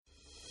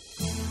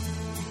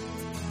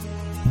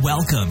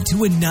Welcome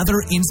to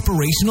another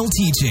inspirational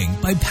teaching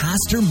by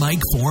Pastor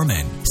Mike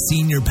Foreman,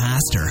 Senior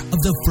Pastor of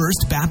the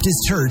First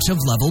Baptist Church of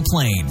Level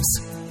Plains.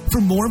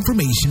 For more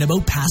information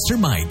about Pastor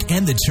Mike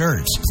and the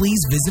church, please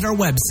visit our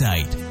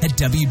website at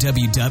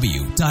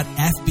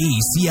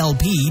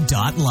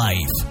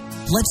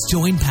www.fbclp.life. Let's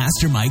join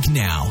Pastor Mike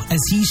now as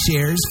he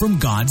shares from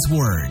God's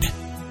Word.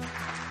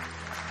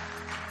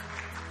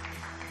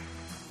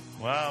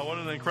 Wow, what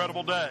an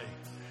incredible day.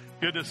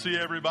 Good to see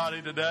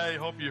everybody today.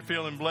 Hope you're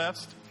feeling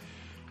blessed.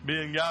 Be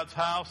in God's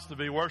house, to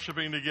be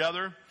worshiping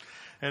together.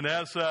 And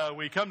as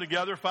we come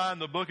together,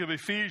 find the book of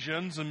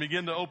Ephesians and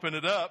begin to open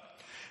it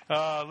up.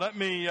 Let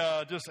me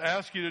just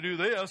ask you to do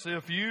this.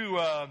 If you,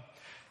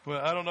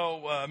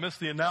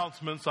 missed the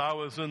announcements, I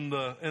was in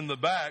the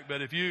back.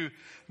 But if you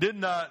did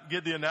not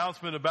get the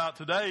announcement about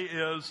today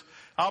is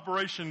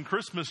Operation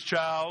Christmas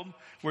Child.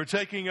 We're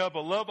taking up a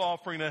love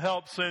offering to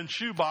help send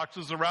shoe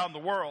boxes around the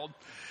world.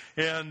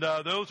 And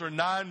those are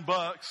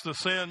 $9 to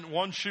send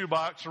one shoe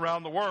box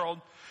around the world.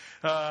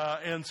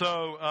 And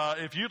so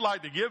if you'd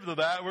like to give to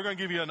that, we're going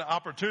to give you an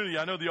opportunity.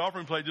 I know the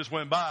offering plate just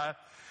went by,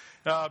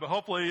 but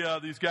hopefully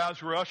these guys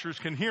who are ushers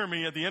can hear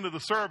me at the end of the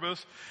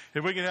service.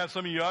 If we can have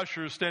some of you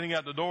ushers standing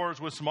at the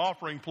doors with some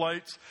offering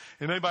plates,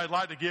 and anybody'd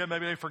like to give,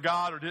 maybe they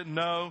forgot or didn't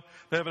know,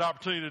 they have an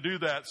opportunity to do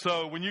that.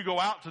 So when you go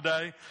out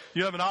today,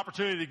 you have an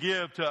opportunity to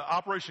give to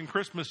Operation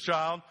Christmas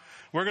Child.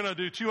 We're going to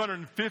do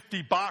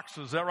 250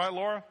 boxes. Is that right,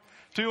 Laura?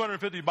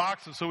 250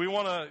 boxes. So we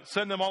want to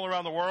send them all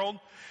around the world.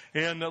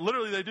 And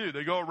literally they do.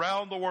 They go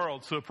around the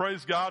world. So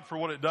praise God for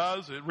what it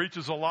does. It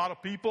reaches a lot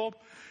of people.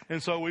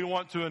 And so we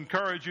want to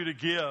encourage you to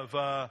give.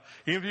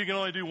 Even if you can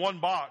only do one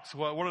box,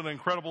 what an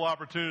incredible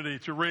opportunity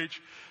to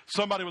reach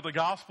somebody with the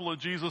gospel of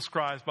Jesus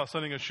Christ by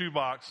sending a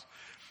shoebox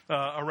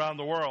around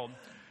the world.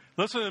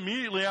 Listen,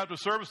 immediately after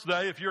service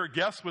today, if you're a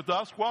guest with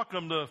us,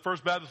 welcome to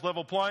First Baptist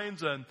Level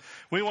Plains. And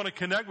we want to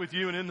connect with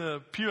you. And in the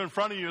pew in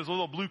front of you is a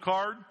little blue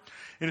card.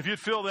 And if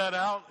you'd fill that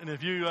out, and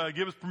if you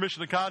give us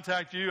permission to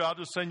contact you, I'll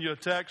just send you a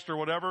text or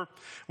whatever.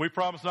 We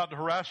promise not to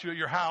harass you at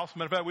your house.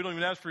 Matter of fact, we don't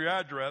even ask for your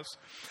address.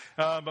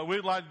 But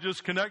we'd like to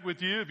just connect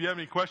with you. If you have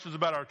any questions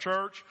about our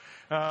church,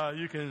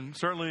 you can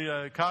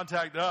certainly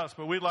contact us.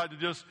 But we'd like to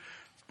just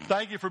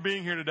thank you for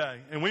being here today.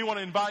 And we want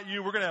to invite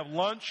you. We're going to have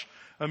lunch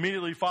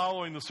immediately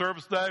following the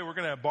service today. We're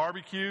going to have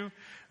barbecue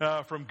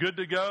from Good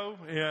to Go,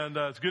 and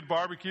it's good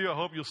barbecue. I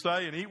hope you'll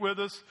stay and eat with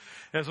us.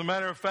 As a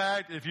matter of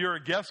fact, if you're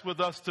a guest with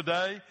us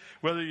today,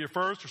 whether you're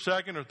first or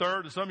second or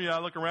third, and some of you I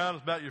look around,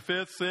 it's about your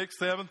 5th, 6th,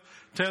 7th,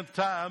 10th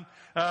time,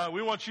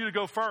 we want you to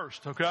go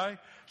first, okay?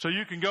 So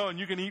you can go and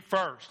you can eat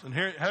first. And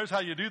here's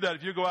how you do that.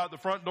 If you go out the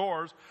front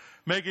doors,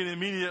 make an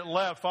immediate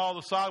left, follow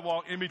the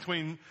sidewalk in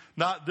between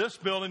not this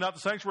building, not the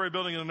sanctuary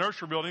building and the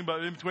nursery building,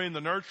 but in between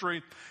the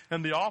nursery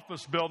and the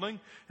office building,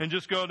 and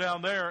just go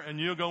down there and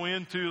you'll go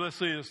into, let's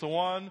see, it's the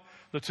 1,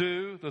 the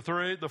 2, the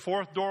 3, the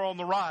 4th door on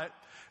the right.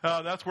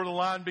 That's where the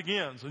line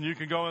begins, and you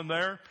can go in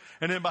there.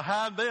 And then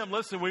behind them,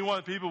 listen, we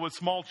want people with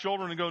small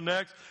children to go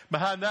next.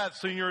 Behind that,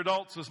 senior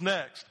adults is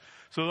next.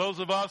 So those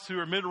of us who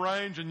are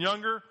mid-range and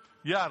younger,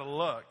 you out of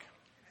luck.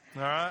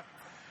 All right?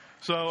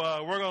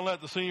 So we're going to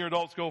let the senior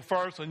adults go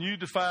first, and you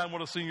define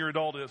what a senior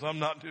adult is. I'm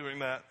not doing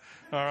that,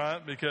 all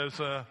right,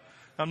 because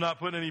I'm not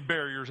putting any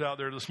barriers out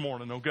there this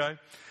morning, okay?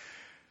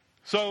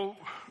 So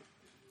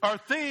our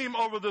theme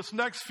over this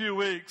next few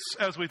weeks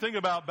as we think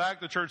about Back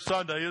to Church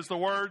Sunday is the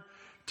word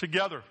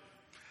together.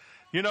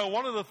 You know,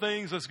 one of the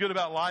things that's good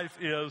about life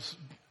is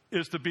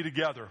to be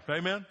together,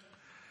 amen?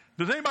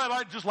 Does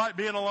anybody just like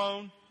being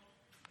alone?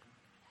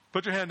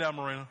 Put your hand down,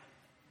 Marina.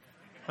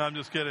 I'm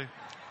just kidding.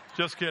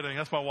 Just kidding.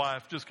 That's my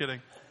wife. Just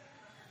kidding.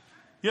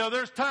 You know,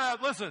 there's times,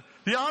 listen,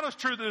 the honest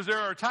truth is there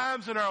are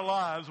times in our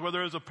lives where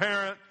there is a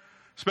parent,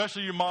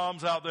 especially you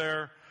moms out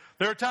there,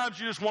 there are times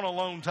you just want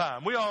alone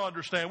time. We all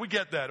understand. We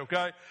get that,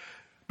 okay?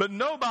 But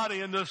nobody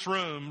in this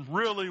room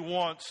really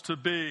wants to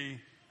be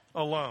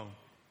alone.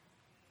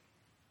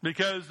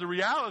 Because the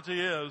reality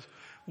is,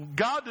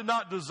 God did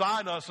not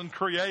design us and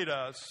create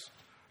us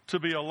to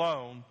be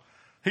alone.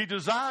 He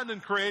designed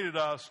and created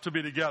us to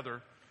be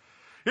together.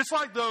 It's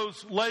like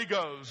those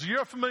Legos.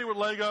 You're familiar with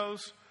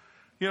Legos?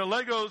 You know,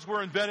 Legos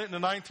were invented in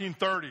the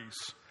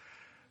 1930s.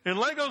 And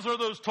Legos are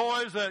those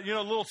toys that, you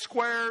know, little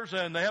squares,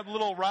 and they have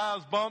little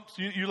rise bumps.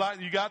 You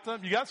got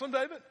them? You got some,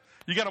 David?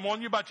 You got them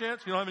on you by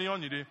chance? You don't have any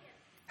on you, do you?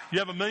 You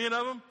have 1 million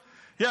of them?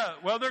 Yeah,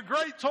 well, they're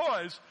great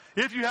toys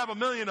if you have 1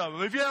 million of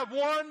them. If you have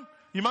one,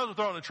 you might as well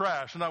throw it in the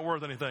trash. They're not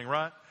worth anything,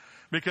 right?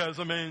 Because,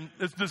 I mean,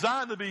 it's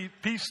designed to be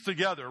pieced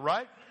together,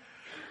 right?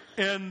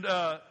 And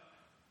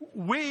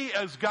we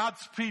as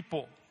God's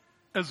people,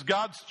 as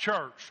God's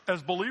church,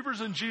 as believers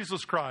in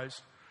Jesus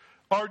Christ,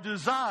 are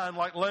designed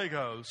like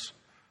Legos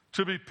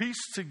to be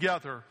pieced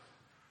together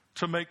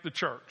to make the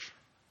church.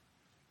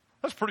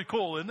 That's pretty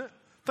cool, isn't it?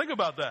 Think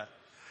about that.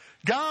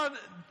 God,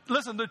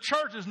 listen, the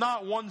church is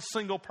not one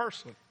single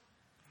person.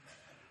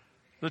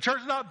 The church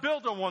is not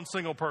built on one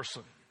single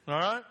person, all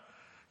right?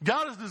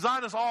 God has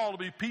designed us all to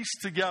be pieced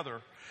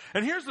together.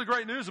 And here's the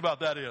great news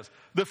about that is,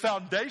 the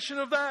foundation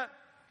of that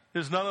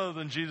is none other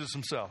than Jesus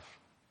himself.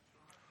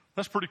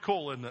 That's pretty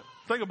cool, isn't it?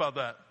 Think about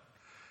that.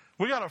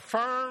 We got a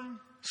firm,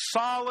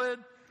 solid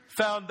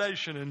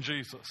foundation in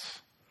Jesus.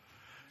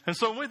 And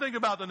so when we think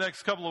about the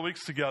next couple of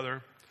weeks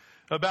together,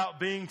 about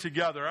being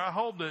together, I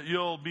hope that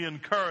you'll be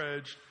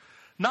encouraged,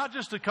 not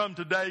just to come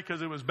today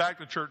because it was back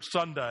to church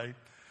Sunday,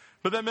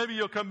 but then maybe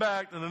you'll come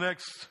back in the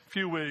next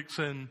few weeks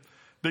and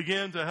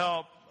begin to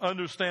help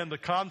understand the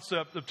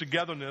concept of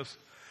togetherness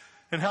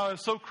and how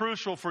it's so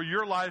crucial for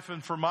your life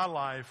and for my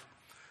life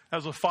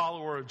as a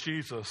follower of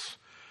Jesus.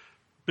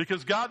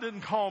 Because God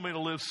didn't call me to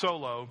live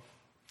solo.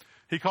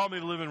 He called me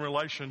to live in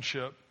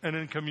relationship and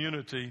in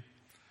community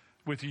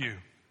with you.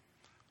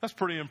 That's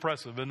pretty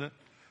impressive, isn't it?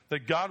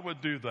 That God would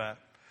do that.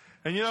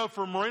 And you know,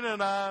 for Marina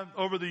and I,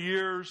 over the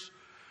years,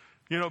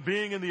 you know,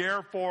 being in the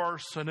Air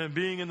Force and then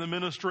being in the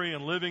ministry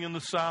and living in the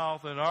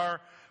South and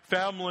our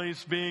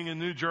families being in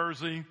New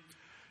Jersey,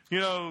 you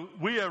know,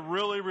 we have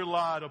really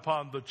relied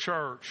upon the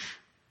church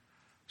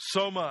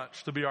so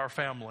much to be our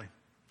family.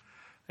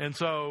 And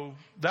so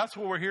that's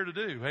what we're here to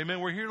do.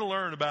 Amen. We're here to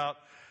learn about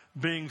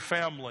being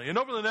family. And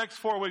over the next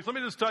 4 weeks, let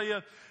me just tell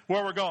you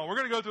where we're going. We're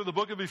going to go through the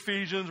book of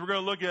Ephesians. We're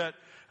going to look at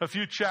a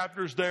few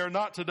chapters there.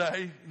 Not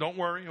today. Don't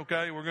worry.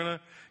 Okay. We're going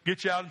to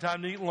get you out in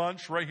time to eat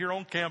lunch right here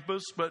on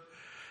campus. But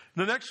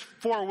the next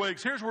 4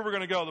 weeks, here's where we're going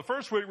to go. The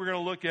first week we're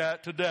going to look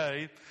at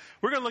today,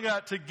 we're going to look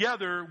at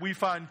together we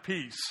find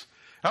peace.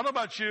 I don't know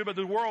about you, but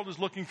the world is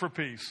looking for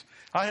peace.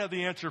 I have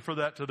the answer for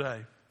that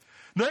today.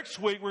 Next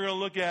week, we're going to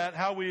look at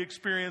how we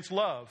experience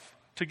love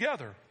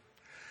together.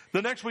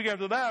 The next week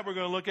after that, we're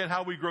going to look at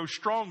how we grow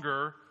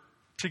stronger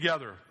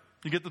together.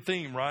 You get the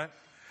theme, right?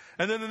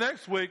 And then the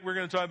next week, we're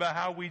going to talk about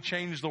how we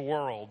change the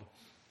world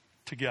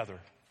together.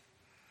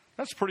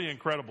 That's pretty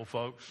incredible,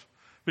 folks,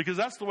 because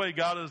that's the way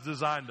God has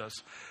designed us.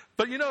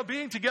 But, you know,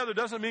 being together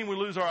doesn't mean we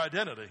lose our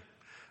identity.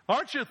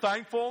 Aren't you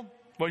thankful?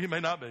 Well, you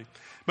may not be.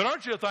 But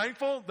aren't you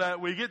thankful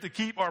that we get to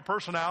keep our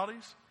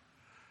personalities?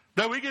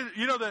 That we get,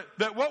 you know,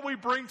 that what we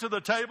bring to the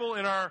table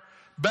in our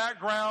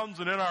backgrounds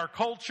and in our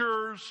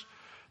cultures,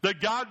 that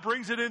God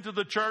brings it into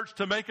the church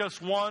to make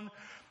us one,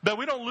 that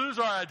we don't lose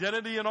our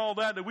identity and all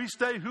that we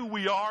stay who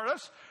we are.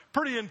 That's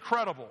pretty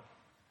incredible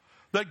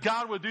that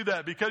God would do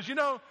that, because, you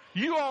know,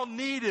 you all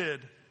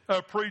needed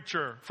a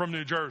preacher from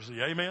New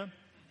Jersey. Amen?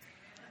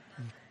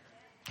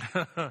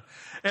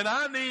 And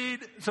I need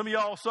some of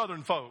y'all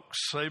Southern folks.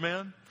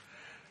 Amen?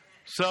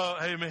 So,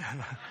 amen.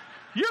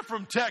 You're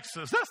from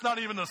Texas. That's not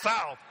even the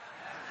South.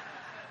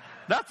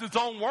 That's its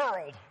own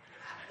world.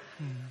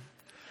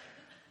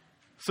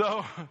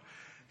 So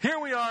here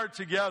we are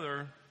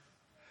together.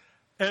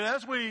 And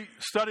as we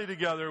study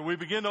together, we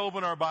begin to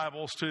open our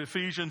Bibles to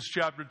Ephesians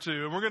chapter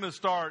 2. And we're going to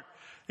start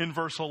in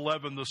verse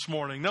 11 this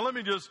morning. Now let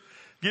me just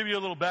give you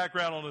a little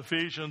background on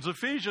Ephesians.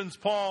 Ephesians,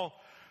 Paul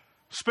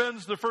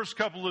spends the first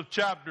couple of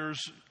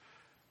chapters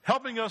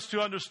helping us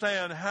to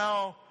understand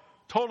how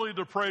totally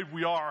depraved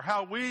we are,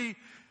 how we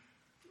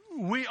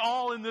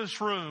all in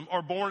this room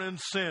are born in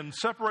sin,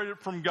 separated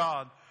from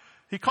God.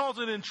 He calls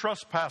it in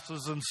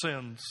trespasses and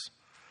sins.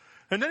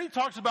 And then he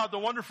talks about the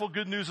wonderful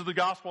good news of the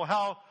gospel,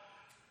 how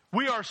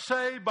we are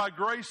saved by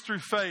grace through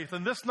faith,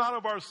 and this not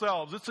of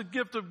ourselves. It's a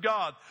gift of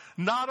God,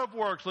 not of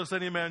works, lest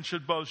any man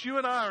should boast. You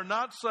and I are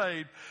not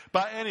saved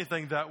by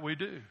anything that we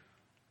do.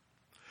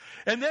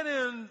 And then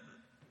in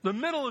the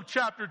middle of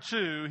chapter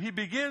 2, he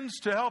begins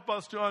to help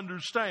us to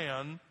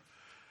understand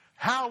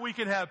how we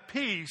can have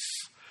peace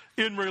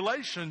in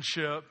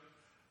relationship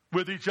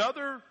with each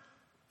other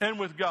and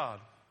with God.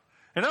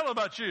 And I don't know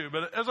about you,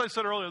 but as I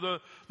said earlier,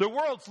 the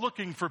world's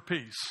looking for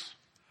peace.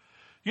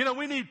 You know,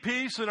 we need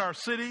peace in our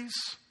cities.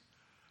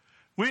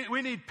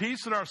 We need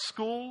peace in our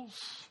schools.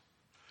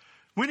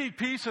 We need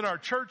peace in our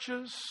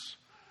churches.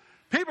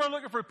 People are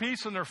looking for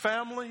peace in their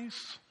families.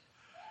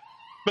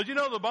 But you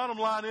know, the bottom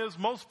line is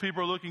most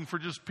people are looking for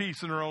just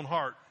peace in their own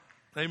heart.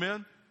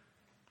 Amen?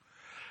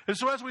 And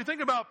so as we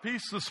think about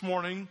peace this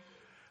morning,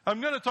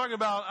 I'm going to talk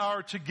about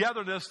our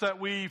togetherness, that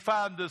we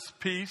find this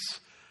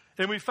peace.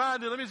 And we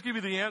find it, let me just give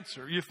you the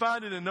answer. You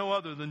find it in no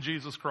other than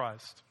Jesus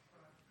Christ.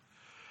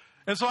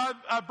 And so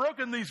I've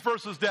broken these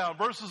verses down.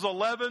 Verses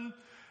 11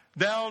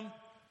 down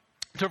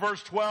to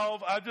verse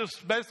 12. I've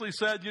just basically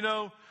said, you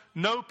know,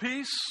 no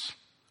peace,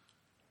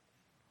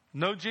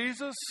 no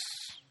Jesus,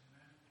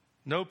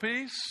 no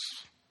peace,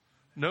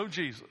 no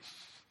Jesus.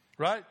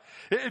 Right?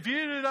 If you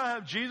do not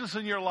have Jesus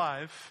in your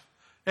life,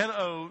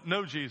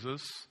 no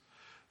Jesus,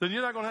 then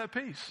you're not going to have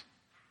peace.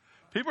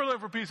 People are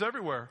looking for peace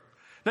everywhere.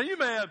 Now, you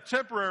may have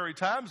temporary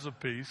times of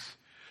peace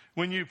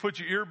when you put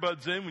your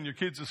earbuds in, when your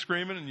kids are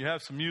screaming and you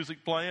have some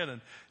music playing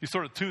and you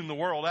sort of tune the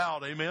world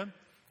out. Amen?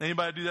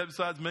 Anybody do that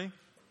besides me?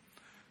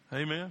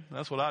 Amen?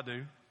 That's what I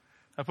do.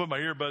 I put my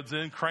earbuds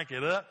in, crank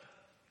it up,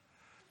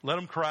 let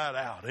them cry it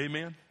out.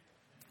 Amen?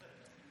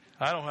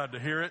 I don't have to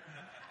hear it.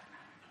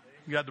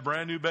 You got the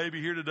brand new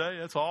baby here today.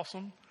 That's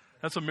awesome.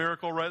 That's a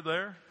miracle right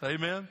there.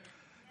 Amen?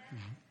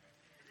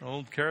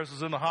 Old Karis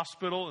is in the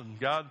hospital and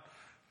God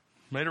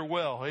made her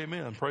well.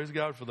 Amen. Praise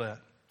God for that.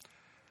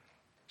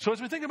 So as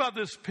we think about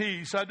this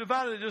peace, I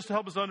divided it just to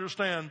help us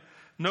understand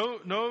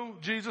no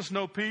Jesus,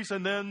 no peace,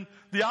 and then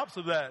the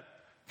opposite of that,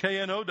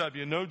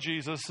 K-N-O-W, know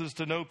Jesus is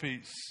to know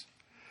peace.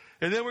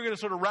 And then we're going to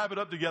sort of wrap it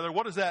up together.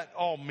 What does that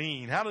all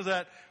mean? How does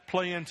that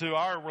play into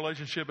our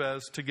relationship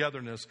as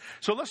togetherness?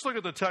 So let's look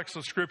at the text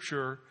of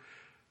Scripture.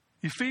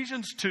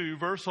 Ephesians 2,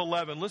 verse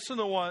 11. Listen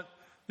to what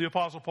the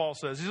Apostle Paul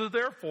says. He says,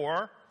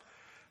 therefore,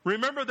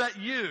 remember that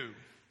you.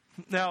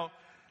 Now,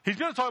 he's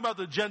going to talk about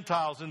the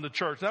Gentiles in the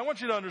church. Now, I want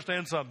you to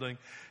understand something.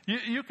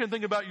 You can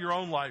think about your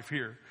own life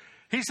here.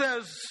 He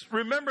says,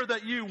 remember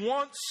that you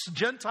once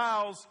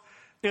Gentiles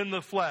in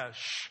the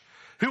flesh,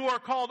 who are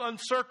called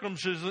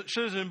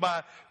uncircumcision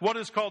by what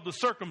is called the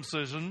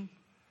circumcision,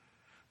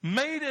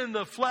 made in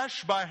the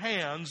flesh by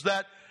hands,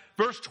 that,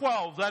 verse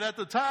 12, that at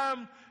the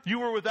time you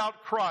were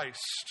without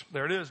Christ,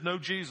 there it is, no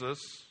Jesus,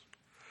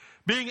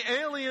 being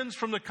aliens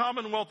from the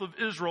commonwealth of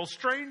Israel,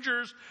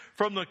 strangers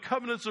from the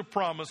covenants of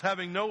promise,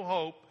 having no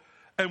hope,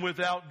 and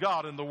without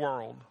God in the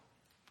world.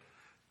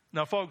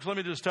 Now, folks, let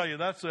me just tell you,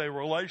 that's a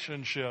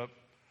relationship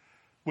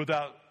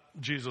without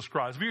Jesus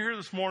Christ. If you're here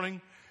this morning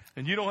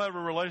and you don't have a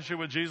relationship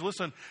with Jesus,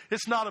 listen,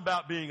 it's not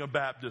about being a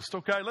Baptist,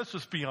 okay? Let's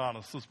just be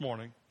honest this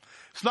morning.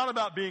 It's not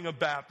about being a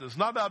Baptist. It's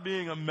not about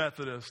being a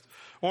Methodist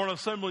or an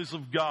Assemblies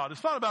of God.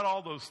 It's not about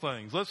all those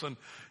things. Listen,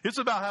 it's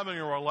about having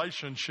a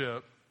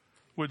relationship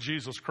with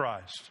Jesus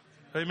Christ.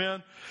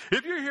 Amen?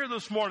 If you're here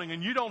this morning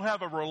and you don't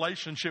have a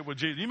relationship with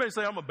Jesus, you may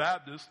say, I'm a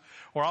Baptist,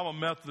 or I'm a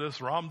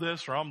Methodist, or I'm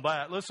this, or I'm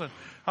that. Listen,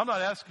 I'm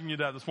not asking you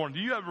that this morning.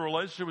 Do you have a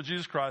relationship with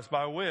Jesus Christ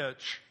by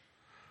which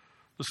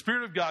the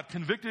Spirit of God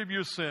convicted of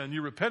your sin,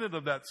 you repented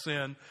of that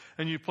sin,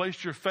 and you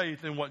placed your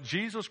faith in what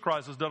Jesus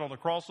Christ has done on the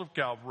cross of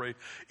Calvary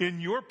in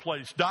your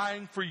place,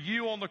 dying for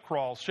you on the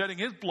cross, shedding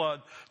His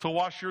blood to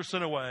wash your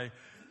sin away,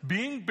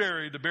 being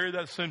buried to bury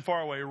that sin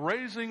far away,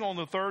 raising on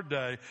the third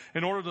day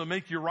in order to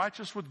make you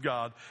righteous with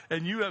God,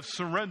 and you have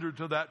surrendered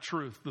to that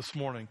truth this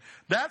morning.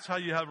 That's how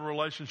you have a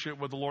relationship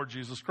with the Lord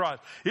Jesus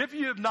Christ. If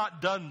you have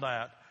not done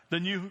that,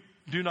 then you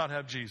do not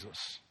have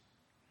Jesus,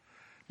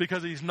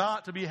 because He's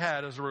not to be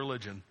had as a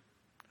religion.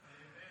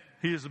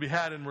 He is to be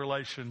had in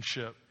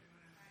relationship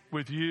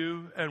with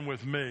you and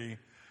with me.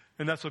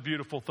 And that's a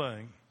beautiful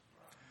thing.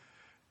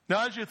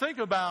 Now, as you think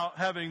about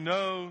having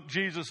no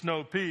Jesus,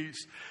 no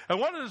peace, I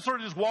wanted to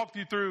sort of just walk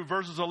you through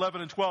verses 11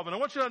 and 12. And I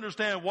want you to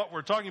understand what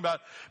we're talking about,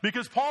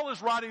 because Paul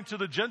is writing to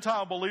the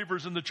Gentile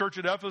believers in the church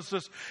at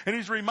Ephesus, and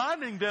he's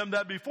reminding them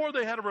that before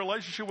they had a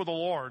relationship with the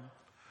Lord,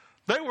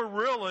 they were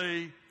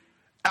really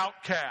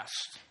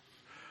outcasts.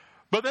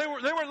 But they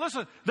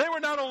were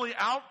not only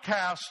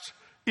outcasts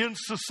in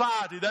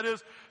society. That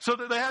is, so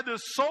that they had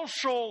this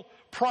social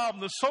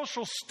problem, the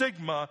social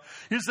stigma,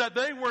 is that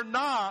they were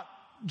not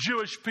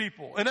Jewish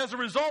people. And as a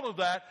result of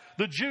that,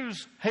 the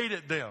Jews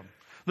hated them.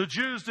 The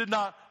Jews did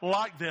not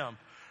like them.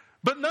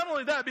 But not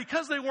only that,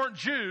 because they weren't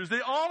Jews,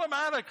 they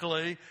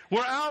automatically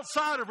were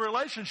outside of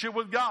relationship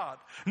with God.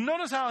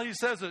 Notice how he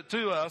says it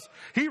to us.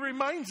 He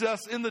reminds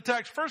us in the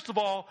text, first of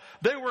all,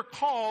 they were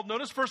called,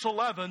 notice verse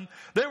 11,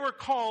 they were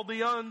called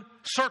the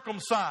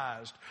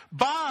uncircumcised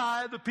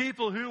by the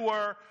people who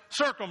were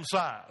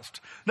circumcised.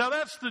 Now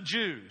that's the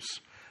Jews.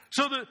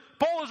 So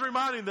Paul is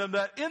reminding them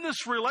that in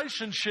this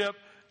relationship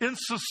in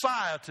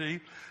society,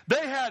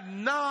 they had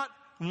not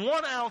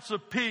 1 ounce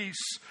of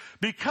peace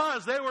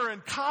because they were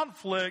in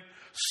conflict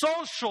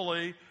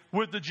socially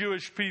with the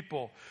Jewish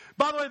people.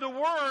 By the way, the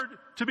word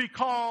to be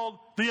called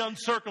the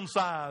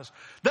uncircumcised,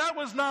 that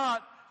was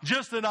not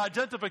just an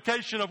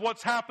identification of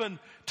what's happened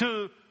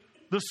to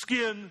the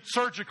skin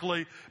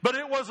surgically, but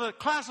it was a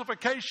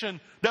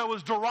classification that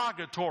was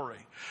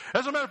derogatory.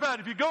 As a matter of fact,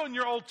 if you go in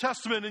your Old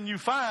Testament and you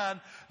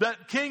find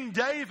that King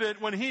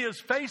David, when he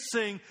is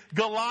facing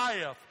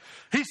Goliath,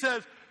 he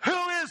says,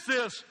 "Who is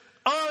this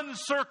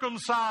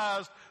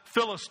uncircumcised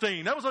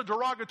Philistine?" That was a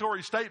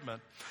derogatory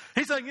statement.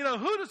 He's saying,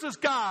 who does this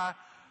guy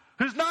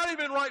who's not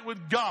even right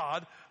with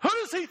God, who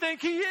does he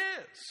think he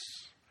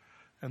is?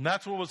 And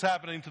that's what was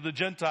happening to the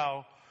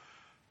Gentile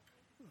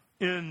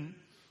in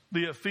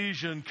the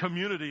Ephesian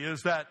community,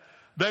 is that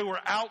they were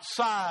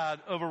outside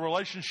of a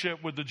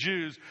relationship with the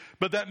Jews,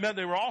 but that meant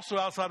they were also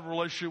outside of a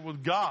relationship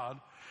with God,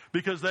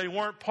 because they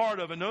weren't part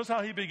of it. Notice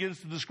how he begins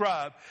to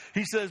describe.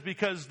 He says,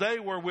 because they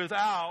were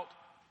without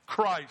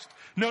Christ.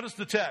 Notice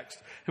the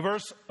text,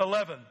 verse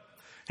 11.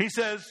 He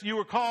says, you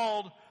were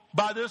called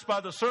by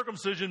the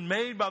circumcision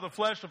made by the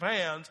flesh of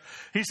hands.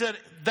 He said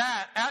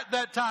that at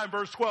that time,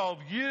 verse 12,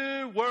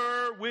 you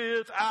were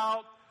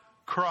without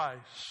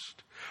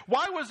Christ.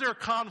 Why was there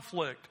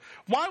conflict?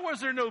 Why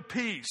was there no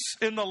peace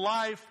in the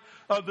life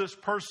of this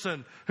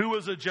person who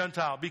was a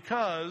Gentile?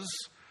 Because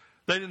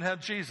they didn't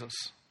have Jesus.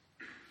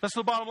 That's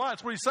the bottom line.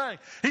 That's what he's saying.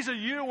 He said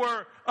you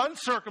were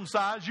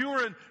uncircumcised. You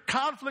were in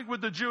conflict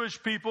with the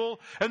Jewish people.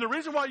 And the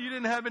reason why you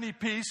didn't have any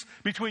peace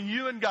between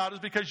you and God is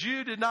because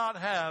you did not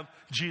have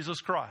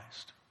Jesus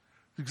Christ.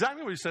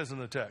 Exactly what he says in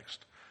the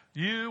text.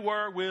 You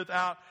were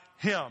without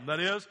Him. That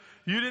is,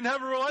 you didn't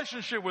have a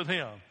relationship with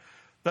Him.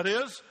 That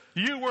is,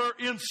 you were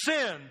in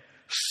sin,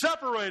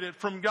 separated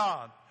from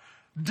God,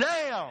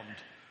 damned,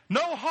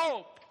 no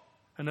hope.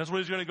 And that's what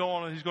he's going to go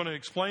on and he's going to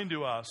explain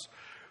to us.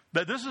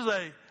 That this is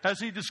as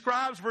he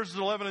describes verses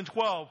 11 and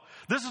 12,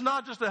 this is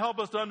not just to help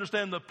us to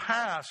understand the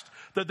past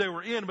that they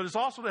were in, but it's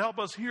also to help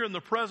us here in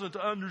the present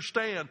to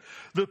understand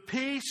the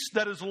peace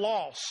that is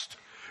lost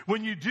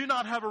when you do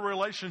not have a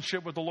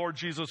relationship with the Lord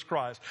Jesus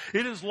Christ.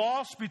 It is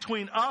lost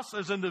between us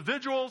as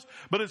individuals,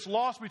 but it's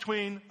lost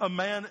between a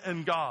man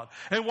and God.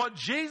 And what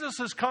Jesus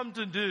has come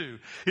to do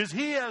is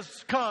he has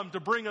come to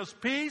bring us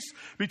peace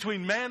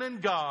between man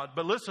and God,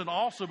 but listen,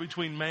 also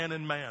between man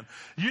and man.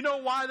 You know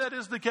why that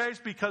is the case?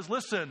 Because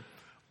listen,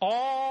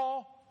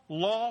 all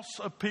loss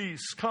of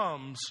peace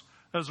comes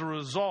as a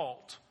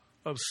result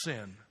of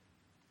sin.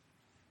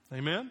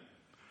 Amen?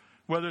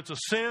 Whether it's a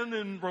sin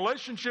in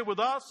relationship with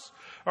us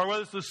or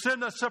whether it's the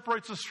sin that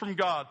separates us from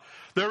God,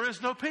 there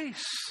is no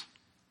peace.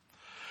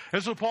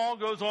 And so Paul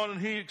goes on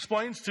and he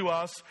explains to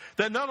us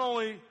that not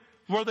only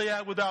were they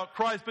without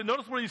Christ, but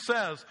notice what he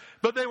says.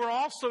 But they were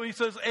also, he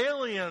says,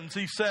 aliens,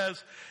 he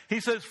says,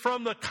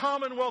 from the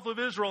commonwealth of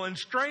Israel and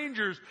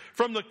strangers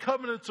from the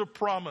covenants of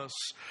promise.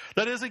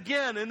 That is,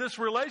 again, in this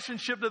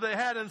relationship that they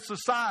had in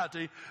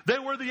society, they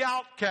were the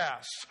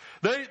outcasts.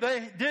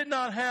 They did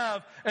not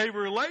have a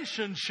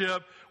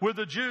relationship with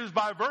the Jews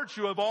by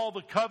virtue of all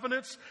the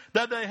covenants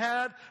that they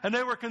had, and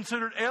they were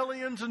considered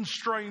aliens and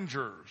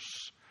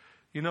strangers.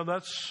 You know,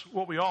 that's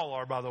what we all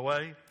are, by the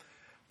way.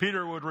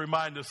 Peter would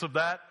remind us of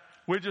that.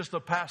 We're just a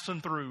passing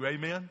through,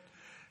 amen?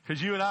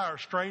 Because you and I are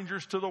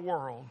strangers to the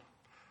world.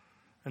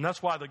 And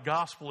that's why the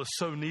gospel is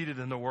so needed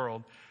in the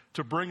world,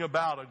 to bring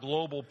about a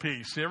global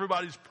peace. See,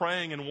 everybody's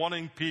praying and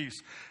wanting peace.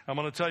 I'm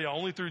going to tell you,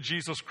 only through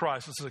Jesus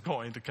Christ is it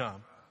going to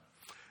come.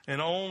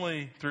 And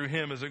only through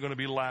him is it going to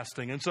be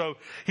lasting. And so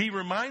he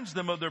reminds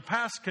them of their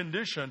past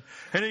condition.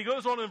 And he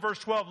goes on in verse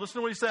 12. Listen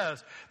to what he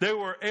says. They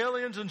were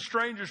aliens and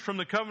strangers from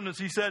the covenants,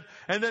 he said.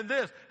 And then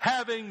this,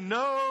 having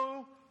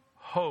no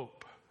hope.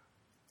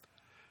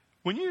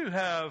 When you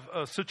have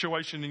a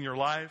situation in your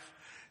life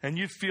and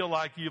you feel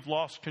like you've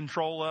lost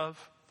control of,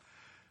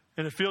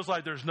 and it feels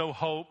like there's no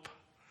hope,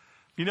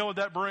 you know what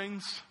that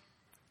brings?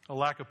 A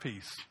lack of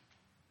peace.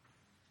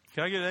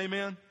 Can I get an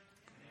amen?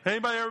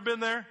 Anybody ever been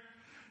there?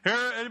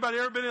 Anybody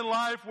ever been in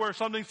life where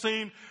something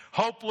seemed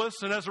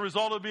hopeless, and as a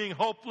result of being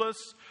hopeless,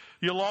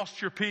 you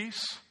lost your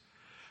peace?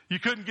 You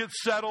couldn't get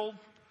settled.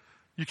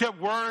 You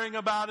kept worrying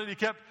about it. You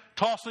kept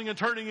tossing and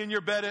turning in your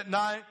bed at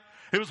night.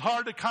 It was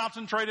hard to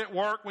concentrate at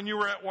work when you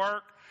were at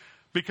work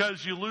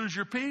because you lose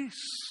your peace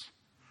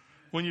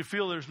when you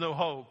feel there's no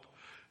hope.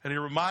 And he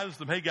reminds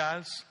them, hey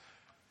guys,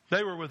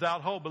 they were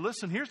without hope. But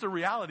listen, here's the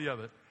reality of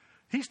it.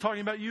 He's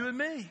talking about you and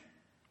me.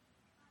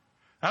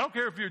 I don't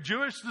care if you're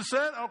Jewish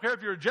descent. I don't care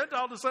if you're a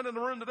Gentile descent in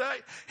the room today.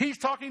 He's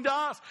talking to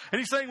us. And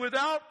he's saying,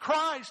 without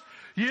Christ,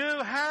 you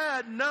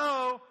had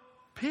no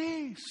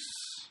peace.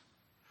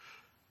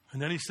 And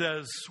then he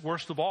says,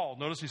 worst of all,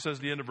 notice he says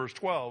at the end of verse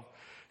 12,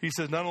 he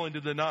says, not only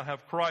did they not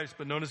have Christ,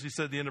 but notice he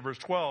said at the end of verse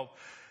 12,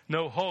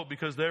 no hope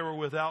because they were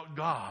without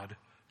God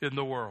in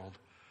the world.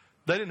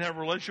 They didn't have a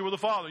relationship with the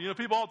Father. You know,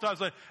 people all the time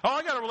say, oh,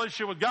 I got a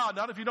relationship with God.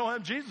 Not if you don't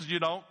have Jesus, you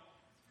don't.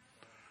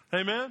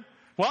 Amen?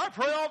 Well, I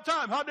pray all the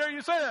time. How dare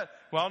you say that?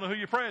 Well, I don't know who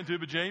you're praying to,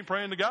 but you ain't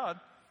praying to God.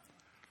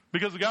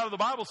 Because the God of the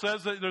Bible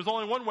says that there's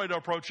only one way to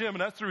approach him,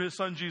 and that's through his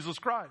son, Jesus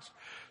Christ.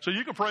 So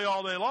you can pray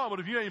all day long, but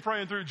if you ain't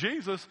praying through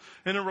Jesus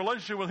in a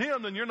relationship with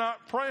him, then you're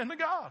not praying to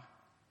God.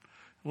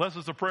 Unless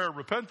it's a prayer of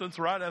repentance,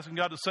 right? Asking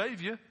God to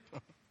save you.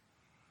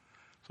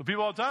 So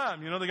people all the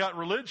time, you know, they got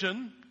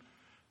religion.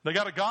 They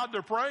got a God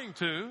they're praying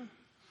to,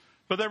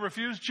 but they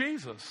refuse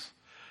Jesus.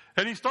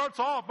 And he starts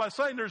off by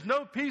saying there's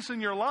no peace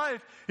in your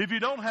life if you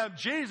don't have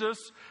Jesus,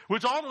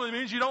 which ultimately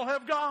means you don't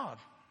have God.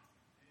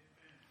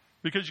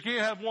 Because you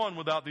can't have one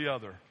without the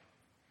other.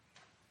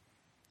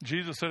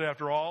 Jesus said,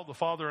 after all, the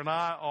Father and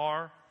I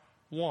are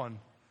one.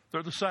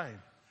 They're the same.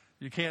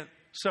 You can't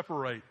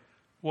separate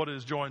what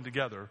is joined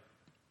together.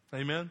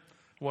 Amen?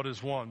 What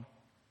is one.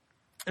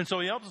 And so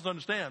he helps us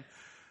understand,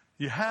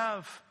 you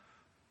have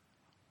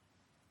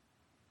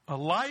a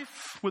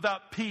life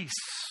without peace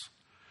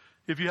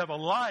if you have a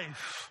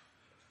life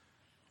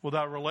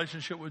without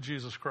relationship with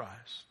Jesus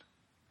Christ.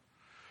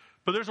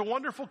 But there's a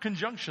wonderful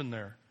conjunction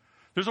there.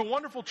 There's a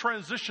wonderful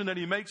transition that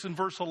he makes in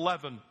verse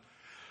 11.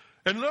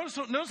 And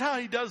notice how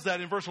he does that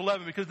in verse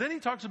 11, because then he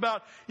talks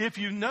about if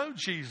you know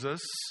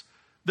Jesus,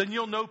 then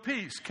you'll know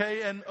peace.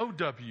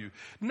 K-N-O-W.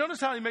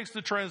 Notice how he makes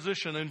the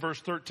transition in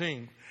verse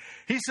 13.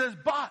 He says,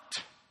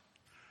 but.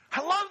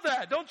 I love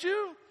that, don't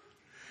you?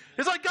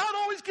 It's like God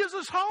always gives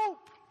us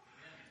hope.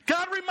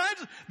 God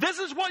reminds us, this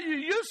is what you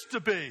used to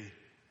be.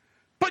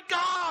 But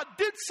God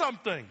did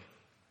something.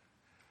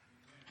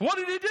 What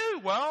did he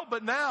do? Well,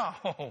 but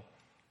now,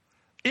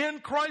 in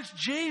Christ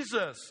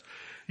Jesus,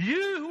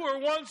 you who were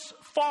once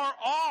far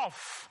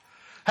off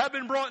have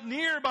been brought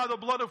near by the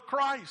blood of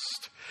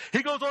Christ.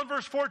 He goes on,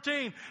 verse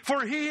 14,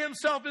 for he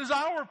himself is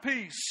our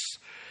peace.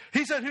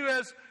 He said, who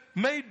has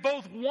made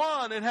both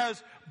one and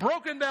has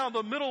broken down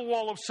the middle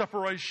wall of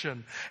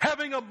separation,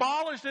 having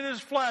abolished in his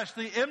flesh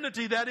the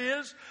enmity, that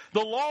is,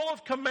 the law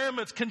of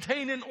commandments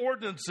contained in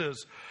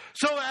ordinances,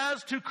 so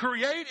as to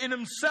create in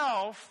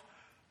himself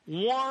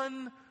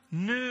one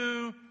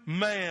new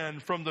man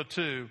from the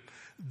two,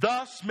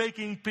 thus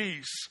making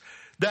peace,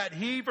 that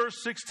he,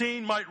 verse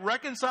 16, might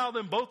reconcile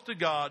them both to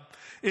God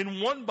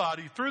in one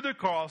body through the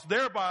cross,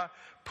 thereby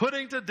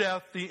putting to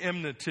death the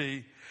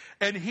enmity.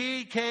 And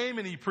he came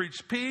and he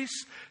preached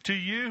peace to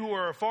you who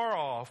are afar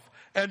off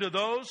and to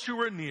those who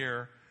are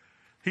near.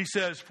 He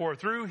says, for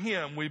through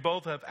him we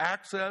both have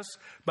access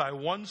by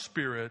one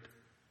Spirit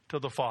to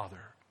the Father.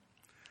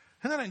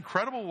 Isn't that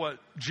incredible what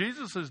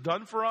Jesus has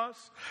done for us?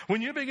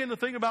 When you begin to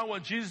think about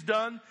what Jesus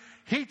done,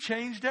 he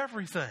changed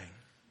everything.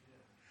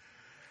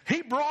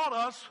 He brought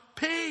us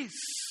peace.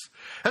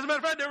 As a matter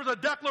of fact, there was a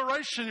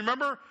declaration, you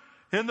remember,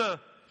 in the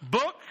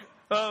book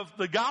of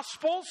the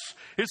Gospels,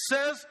 it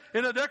says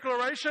in a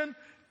declaration,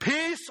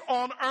 peace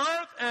on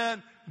earth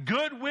and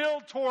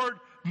goodwill toward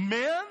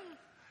men.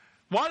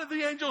 Why did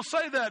the angel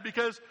say that?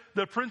 Because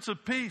the Prince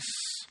of Peace,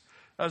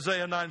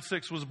 Isaiah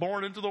 9:6, was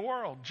born into the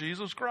world,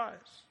 Jesus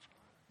Christ.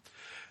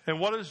 And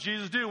what does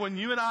Jesus do? When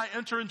you and I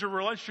enter into a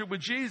relationship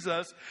with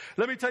Jesus,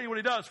 let me tell you what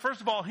he does.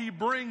 First of all, he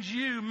brings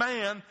you,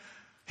 man,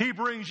 he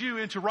brings you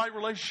into right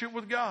relationship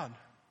with God.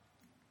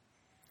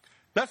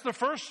 That's the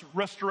first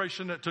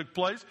restoration that took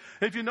place.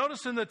 If you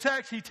notice in the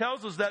text, he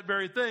tells us that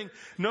very thing.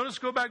 Notice,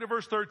 go back to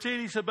verse 13.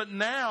 He said, but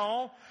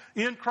now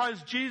in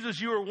Christ Jesus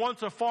you were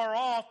once afar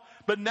off,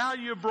 but now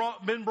you've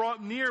been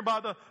brought near by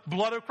the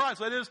blood of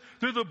Christ. That is,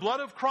 through the blood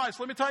of Christ.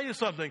 Let me tell you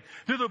something.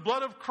 Through the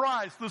blood of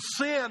Christ, the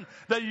sin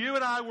that you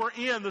and I were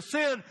in, the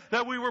sin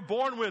that we were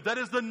born with, that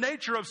is the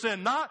nature of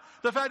sin. Not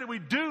the fact that we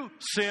do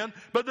sin,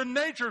 but the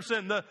nature of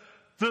sin,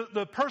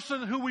 the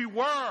person who we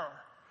were.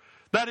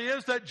 That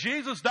is, that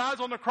Jesus dies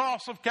on the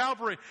cross of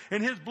Calvary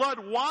and his blood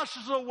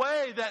washes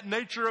away that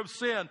nature of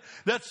sin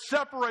that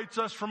separates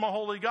us from a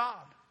holy God.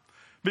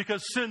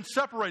 Because sin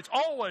separates.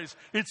 Always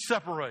it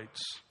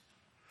separates.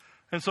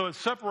 And so it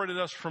separated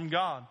us from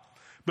God.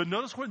 But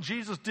notice what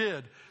Jesus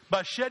did.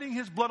 By shedding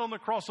his blood on the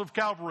cross of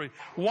Calvary,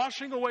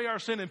 washing away our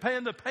sin and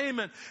paying the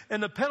payment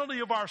and the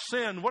penalty of our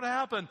sin, what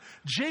happened?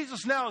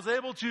 Jesus now is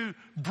able to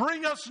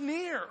bring us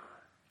near.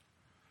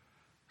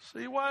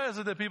 See, why is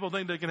it that people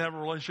think they can have a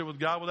relationship with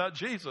God without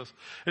Jesus?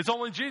 It's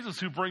only Jesus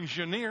who brings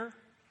you near.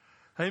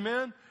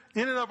 Amen?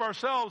 In and of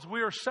ourselves,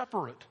 we are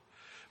separate.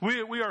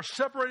 We are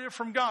separated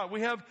from God.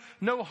 We have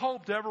no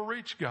hope to ever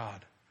reach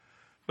God.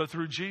 But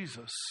through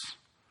Jesus,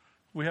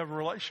 we have a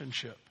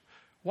relationship.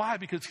 Why?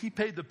 Because he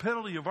paid the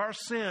penalty of our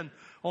sin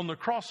on the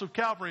cross of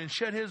Calvary and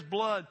shed his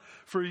blood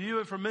for you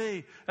and for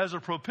me as a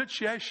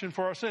propitiation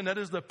for our sin. That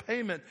is the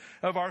payment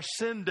of our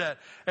sin debt.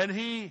 And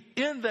he,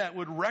 in that,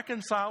 would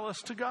reconcile us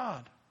to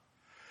God.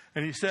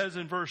 And he says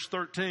in verse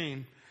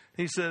 13,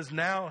 he says,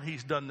 now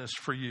he's done this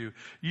for you.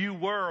 You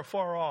were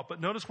afar off,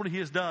 but notice what he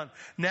has done.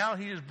 Now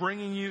he is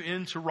bringing you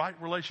into right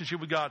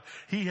relationship with God.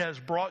 He has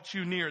brought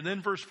you near. And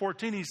then verse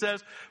 14, he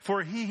says,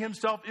 for he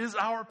himself is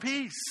our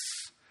peace.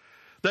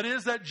 That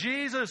is, that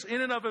Jesus,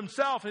 in and of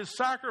himself, his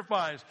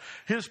sacrifice,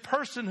 his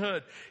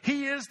personhood,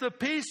 he is the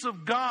peace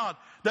of God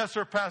that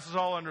surpasses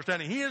all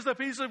understanding. He is the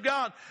peace of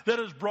God that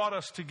has brought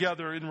us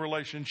together in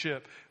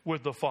relationship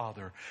with the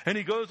Father. And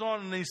he goes on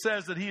and he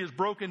says that he has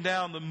broken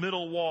down the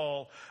middle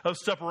wall of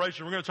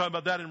separation. We're going to talk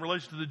about that in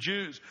relation to the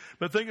Jews.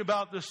 But think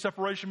about this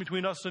separation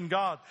between us and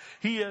God.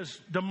 He has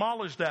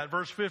demolished that,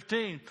 verse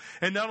 15.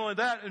 And not only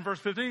that, in verse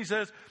 15 he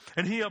says,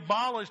 and he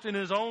abolished in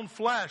his own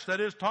flesh, that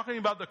is, talking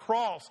about the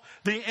cross,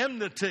 the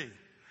enmity.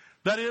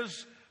 That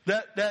is,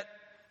 that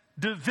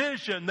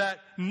division, that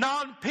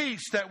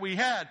non-peace that we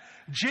had.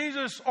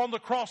 Jesus on the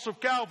cross of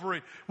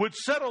Calvary would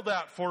settle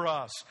that for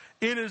us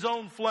in his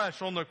own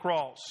flesh on the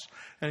cross.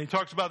 And he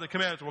talks about the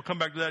commandments. We'll come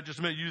back to that in just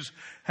a minute. You just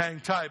hang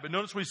tight. But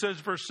notice what he says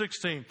in verse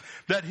 16,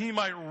 that he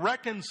might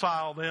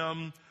reconcile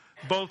them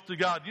both to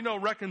God. You know,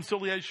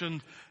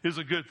 reconciliation is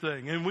a good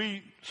thing. And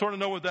we sort of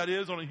know what that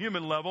is on a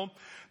human level.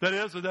 That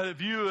is, that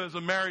if you as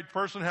a married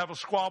person have a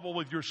squabble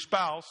with your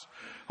spouse,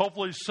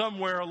 hopefully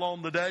somewhere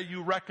along the day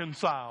you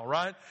reconcile,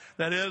 right?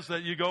 That is,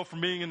 that you go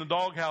from being in the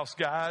doghouse,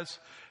 guys,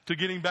 to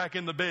getting back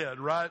in the bed,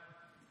 right?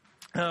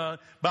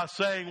 By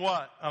saying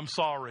what? I'm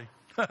sorry.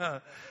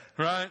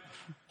 Right?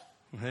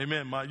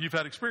 Amen. You've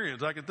had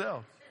experience, I can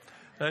tell.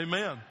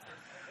 Amen.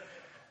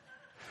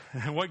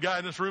 And what guy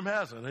in this room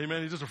hasn't?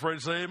 Amen. He's just afraid to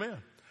say amen.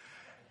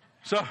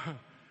 So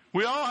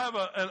we all have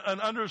an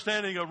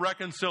understanding of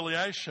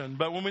reconciliation.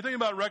 But when we think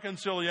about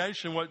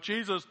reconciliation, what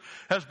Jesus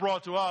has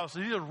brought to us,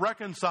 he has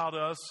reconciled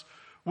us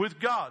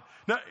with God.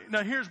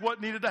 Now here's what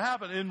needed to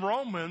happen. In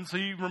Romans,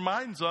 he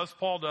reminds us,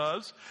 Paul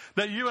does,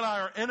 that you and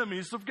I are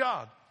enemies of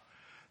God.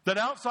 That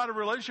outside of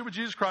relationship with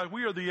Jesus Christ,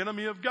 we are the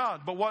enemy of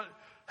God. But what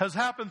has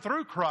happened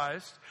through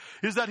Christ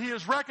is that he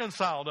has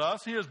reconciled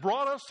us. He has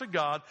brought us to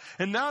God.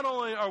 And not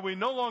only are we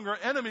no longer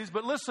enemies,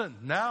 but listen,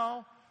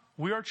 now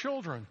we are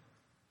children.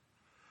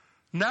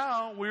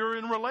 Now we are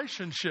in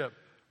relationship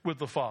with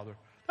the Father.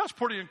 That's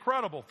pretty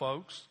incredible,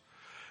 folks.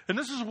 And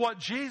this is what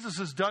Jesus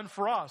has done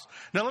for us.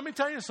 Now let me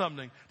tell you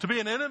something. To be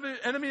an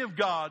enemy of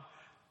God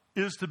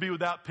is to be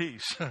without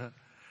peace.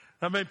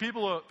 I mean,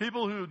 people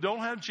who don't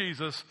have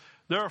Jesus,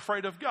 They're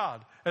afraid of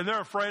God. And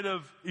they're afraid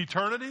of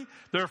eternity.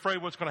 They're afraid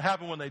of what's going to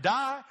happen when they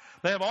die.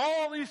 They have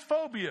all these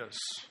phobias.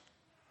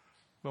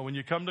 But when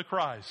you come to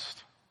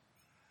Christ,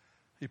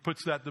 He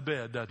puts that to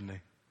bed, doesn't He?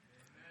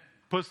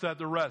 Puts that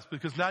to rest,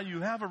 because now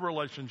you have a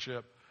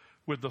relationship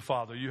with the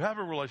Father. You have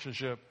a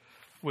relationship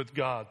with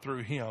God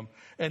through Him.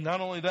 And not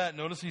only that,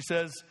 notice He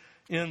says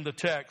in the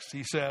text,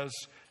 He says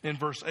in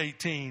verse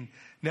 18,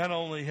 not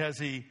only has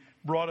He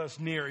brought us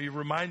near, He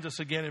reminds us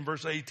again in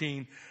verse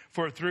 18,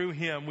 for through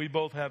Him we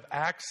both have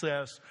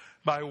access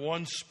by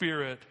one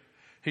Spirit,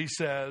 He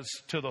says,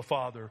 to the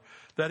Father.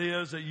 That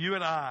is, that you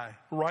and I,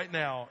 right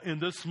now, in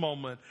this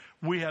moment,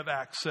 we have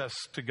access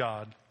to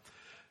God.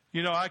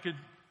 You know, I could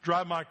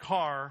drive my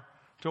car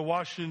to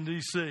Washington,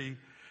 D.C.,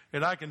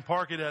 and I can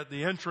park it at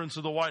the entrance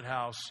of the White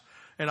House,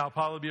 and I'll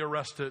probably be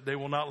arrested. They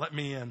will not let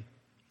me in.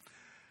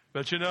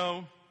 But you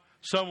know,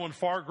 someone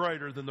far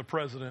greater than the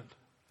president,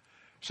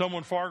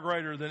 someone far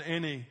greater than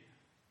any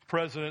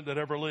president that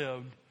ever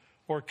lived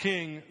or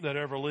king that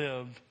ever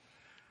lived,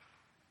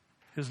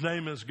 His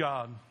name is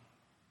God.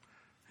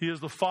 He is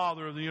the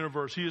Father of the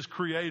universe. He is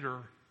Creator.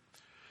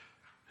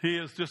 He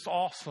is just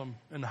awesome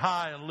and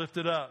high and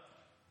lifted up.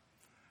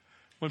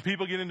 When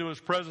people get into His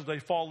presence, they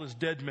fall as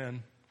dead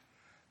men.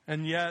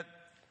 And yet,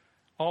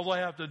 all I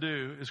have to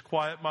do is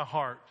quiet my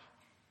heart,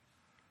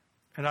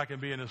 and I can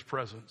be in His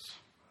presence.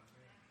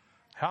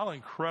 How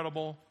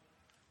incredible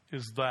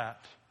is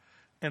that?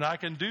 And I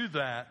can do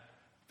that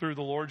through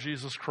the Lord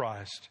Jesus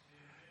Christ,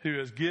 who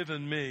has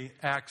given me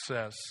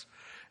access.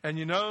 And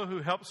you know who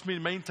helps me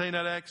maintain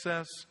that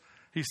access?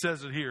 He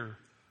says it here,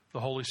 the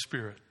Holy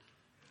Spirit.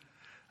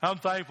 I'm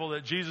thankful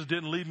that Jesus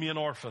didn't leave me an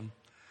orphan.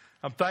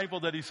 I'm thankful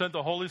that He sent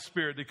the Holy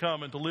Spirit to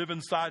come and to live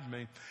inside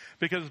me,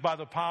 because by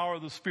the power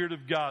of the Spirit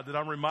of God that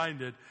I'm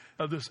reminded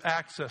of this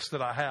access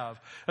that I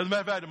have. As a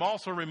matter of fact, I'm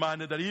also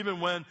reminded that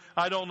even when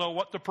I don't know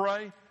what to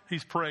pray,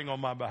 He's praying on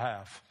my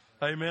behalf.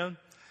 Amen?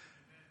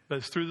 But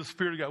it's through the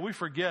Spirit of God. We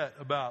forget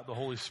about the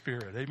Holy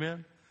Spirit.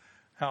 Amen?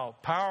 How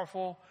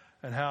powerful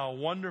and how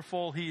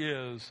wonderful He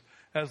is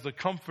as the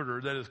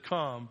Comforter that has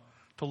come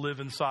to live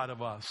inside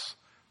of us.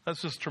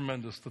 That's just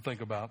tremendous to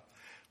think about.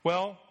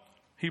 Well,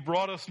 He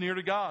brought us near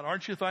to God.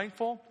 Aren't you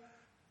thankful?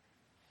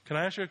 Can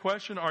I ask you a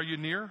question? Are you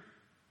near?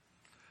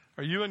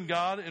 Are you and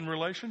God in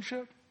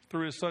relationship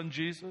through His Son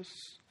Jesus?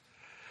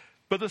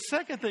 But the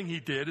second thing He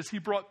did is He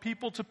brought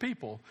people to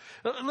people.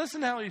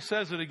 Listen how He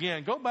says it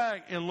again. Go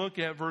back and look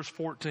at verse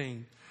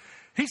 14.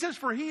 He says,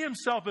 for He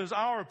Himself is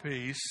our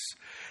peace.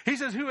 He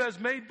says, who has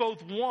made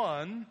both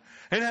one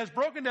and has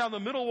broken down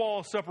the middle wall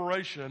of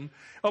separation,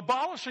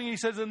 abolishing, He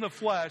says, in the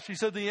flesh, He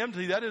said, the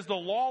enmity, that is the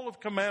law of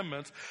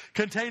commandments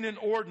contained in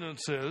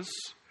ordinances,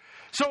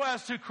 so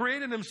as to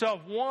create in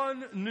Himself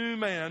one new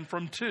man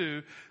from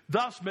two,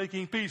 thus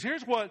making peace.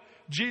 Here's what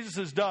Jesus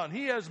has done.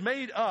 He has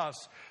made us,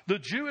 the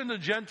Jew and the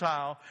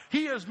Gentile,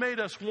 He has made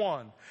us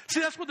one.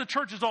 See, that's what the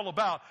church is all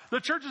about. The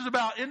church is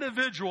about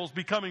individuals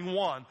becoming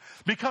one,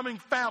 becoming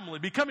family,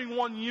 becoming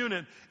one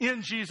unit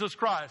in Jesus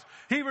Christ.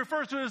 He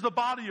refers to it as the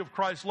body of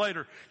Christ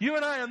later. You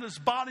and I in this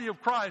body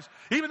of Christ,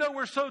 even though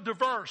we're so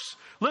diverse,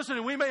 listen,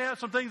 and we may have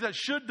some things that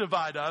should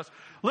divide us.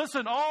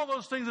 Listen, all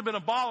those things have been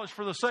abolished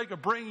for the sake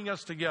of bringing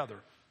us together.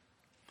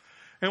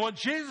 And what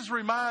Jesus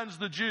reminds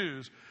the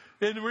Jews,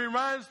 and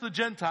reminds the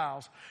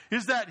Gentiles,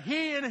 is that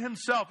He in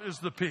Himself is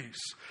the peace.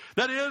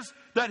 That is,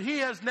 that He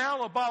has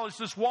now abolished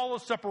this wall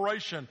of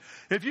separation.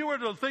 If you were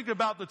to think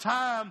about the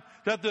time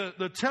that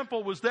the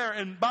temple was there,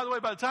 and by the way,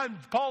 by the time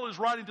Paul is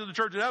writing to the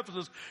church at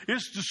Ephesus,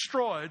 it's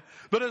destroyed.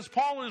 But as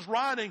Paul is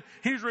writing,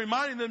 he's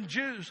reminding them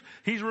Jews,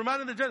 he's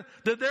reminding the Gentiles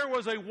that there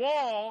was a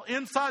wall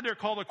inside there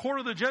called the court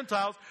of the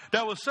Gentiles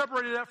that was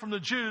separated out from the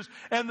Jews,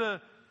 and the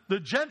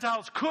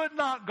Gentiles could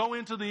not go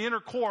into the inner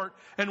court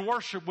and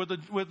worship or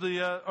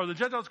the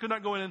Gentiles could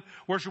not go in and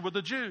worship with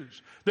the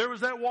Jews. There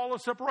was that wall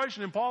of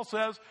separation. And Paul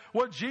says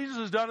what Jesus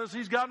has done is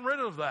He's gotten rid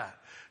of that.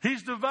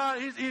 He's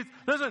divided.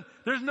 Listen,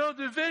 there's no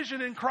division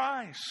in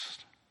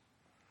Christ.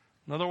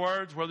 In other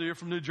words, whether you're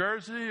from New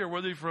Jersey or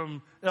whether you're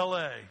from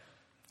L.A.,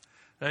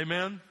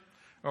 amen,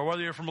 or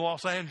whether you're from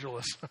Los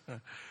Angeles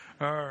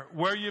or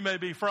where you may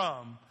be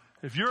from,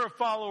 if you're a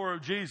follower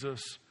of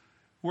Jesus,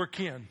 we're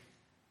kin.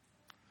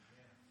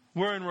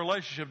 We're in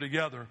relationship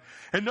together.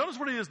 And notice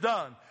what He has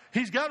done.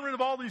 He's gotten rid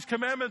of all these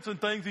commandments and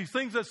things, these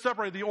things that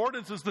separate, the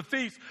ordinances, the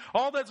feasts,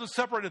 all that's what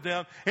separated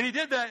them. And He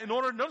did that in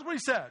order, notice what He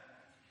said,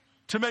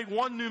 to make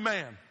one new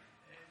man. Amen.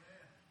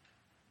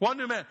 One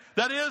new man.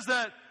 That is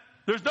that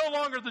there's no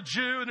longer the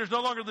Jew and there's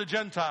no longer the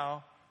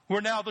Gentile. We're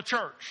now the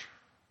church.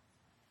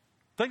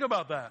 Think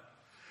about that.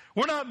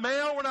 We're not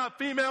male, we're not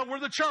female,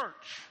 we're the church.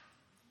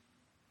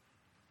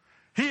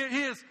 He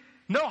is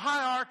no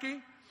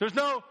hierarchy. There's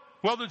no,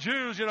 well, the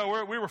Jews,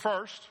 we were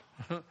first.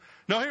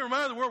 No, He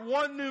reminds them we're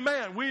one new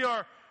man. We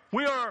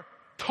are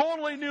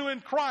totally new in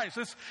Christ.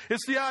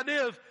 It's the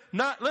idea of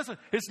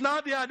it's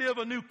not the idea of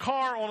a new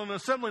car on an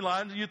assembly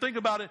line. You think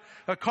about it,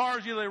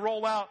 cars, they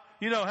roll out,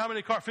 how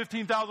many cars,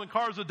 15,000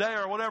 cars a day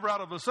or whatever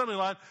out of an assembly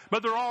line,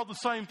 but they're all the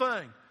same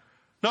thing.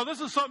 No,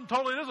 this is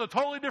a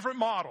totally different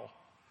model.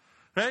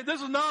 Right?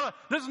 This is not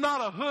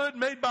a hood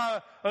made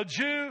by a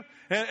Jew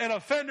and a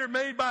fender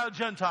made by a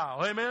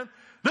Gentile. Amen?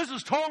 This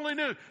is totally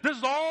new. This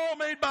is all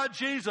made by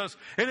Jesus.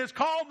 And it's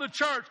called the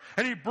church.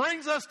 And He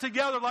brings us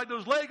together like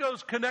those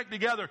Legos connect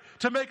together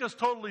to make us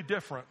totally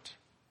different.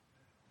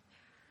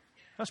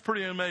 That's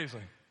pretty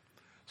amazing.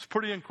 It's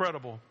pretty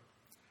incredible.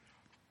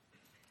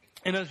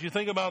 And as you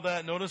think about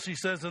that, notice He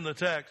says in the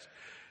text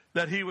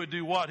that He would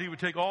do what? He would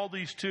take all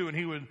these two and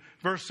He would,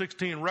 verse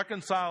 16,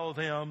 reconcile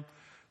them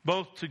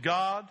both to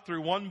God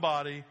through one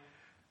body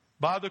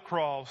by the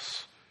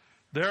cross,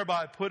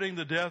 thereby putting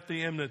to death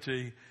the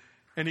enmity.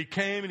 And He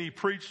came and He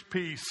preached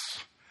peace.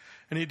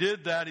 And He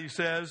did that, He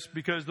says,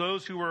 because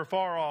those who were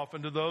far off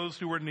and to those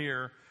who were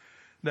near,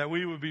 that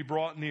we would be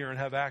brought near and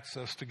have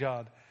access to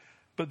God.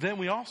 But then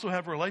we also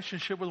have a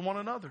relationship with one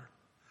another.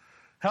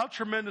 How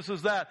tremendous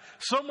is that?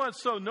 So much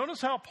so,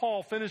 notice how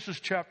Paul finishes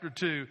chapter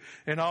 2,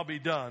 and I'll be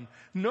done.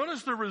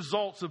 Notice the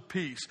results of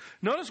peace.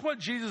 Notice what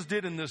Jesus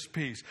did in this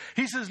peace.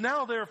 He says,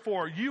 now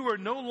therefore, you are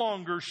no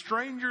longer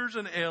strangers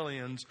and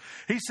aliens,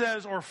 He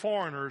says, or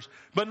foreigners.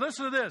 But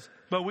listen to this,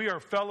 but we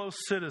are fellow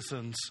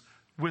citizens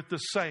with the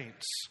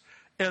saints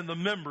and the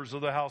members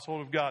of the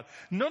household of God.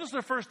 Notice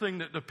the first thing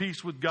that the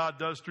peace with God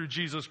does through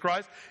Jesus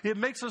Christ. It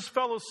makes us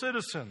fellow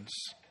citizens.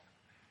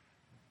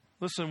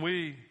 Listen,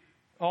 we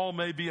all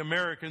may be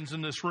Americans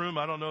in this room.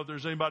 I don't know if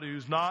there's anybody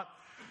who's not.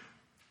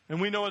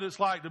 And we know what it's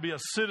like to be a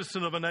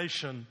citizen of a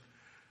nation.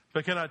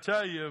 But can I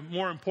tell you,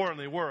 more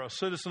importantly, we're a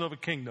citizen of a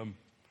kingdom.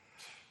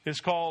 It's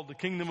called the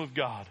kingdom of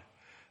God.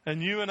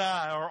 And you and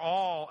I are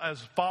all,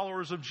 as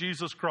followers of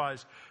Jesus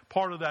Christ,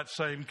 part of that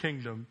same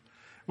kingdom.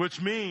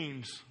 Which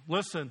means,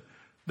 listen,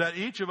 that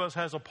each of us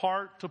has a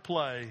part to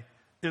play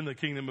in the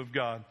kingdom of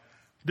God.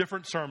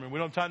 Different sermon. We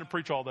don't have time to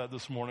preach all that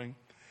this morning.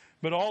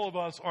 But all of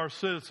us are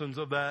citizens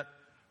of that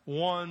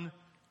one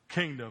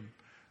kingdom.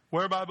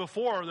 Whereby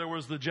before there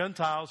was the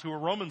Gentiles who were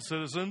Roman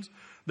citizens.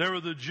 There were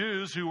the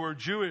Jews who were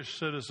Jewish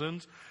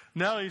citizens.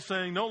 Now He's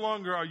saying no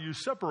longer are you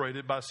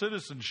separated by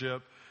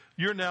citizenship.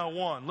 You're now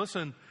one.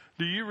 Listen,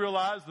 do you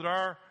realize that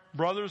our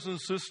brothers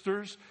and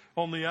sisters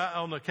on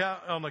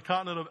the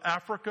continent of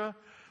Africa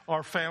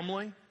are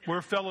family?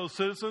 We're fellow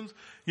citizens.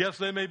 Yes,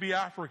 they may be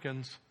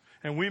Africans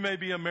and we may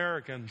be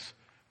Americans,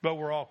 but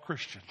we're all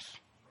Christians.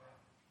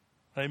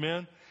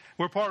 Amen?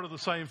 We're part of the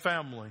same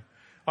family.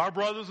 Our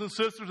brothers and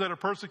sisters that are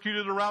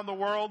persecuted around the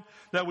world,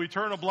 that we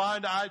turn a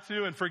blind eye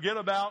to and forget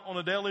about on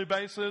a daily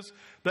basis,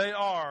 they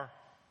are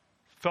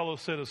fellow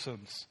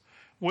citizens.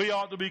 We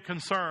ought to be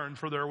concerned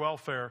for their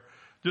welfare,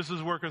 just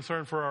as we're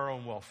concerned for our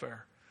own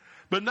welfare.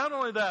 But not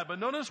only that, but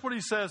notice what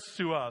He says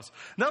to us.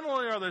 Not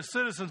only are they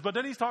citizens, but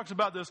then He talks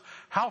about this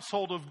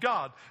household of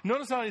God.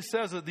 Notice how He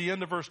says at the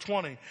end of verse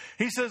 20.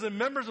 He says, and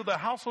members of the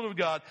household of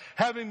God,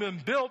 having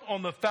been built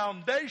on the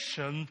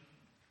foundation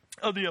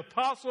of the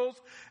apostles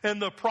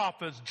and the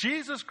prophets,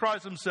 Jesus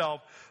Christ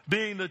Himself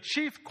being the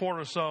chief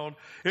cornerstone,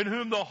 in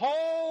whom the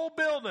whole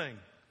building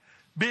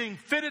being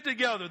fitted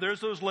together,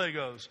 there's those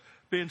Legos,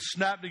 being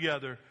snapped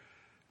together,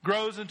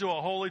 grows into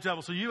a holy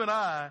temple. So you and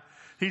I,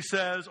 He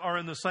says, are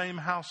in the same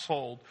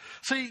household.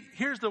 See,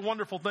 here's the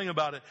wonderful thing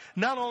about it.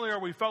 Not only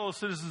are we fellow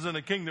citizens in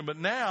a kingdom, but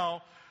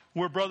now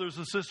we're brothers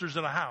and sisters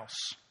in a house.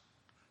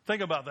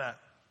 Think about that.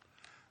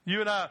 You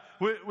and I,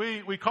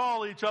 we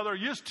call each other,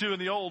 used to in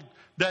the old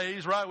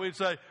days, right? We'd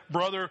say,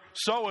 brother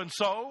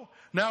so-and-so.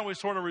 Now we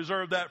sort of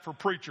reserve that for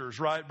preachers,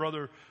 right?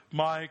 Brother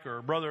Mike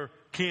or brother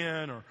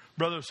Ken or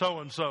brother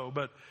so-and-so.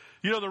 But,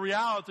 you know, the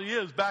reality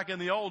is back in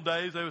the old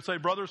days, they would say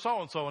brother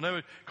so-and-so. And they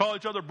would call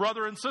each other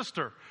brother and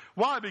sister.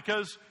 Why?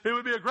 Because it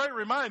would be a great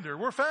reminder.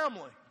 We're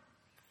family.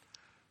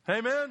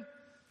 Amen?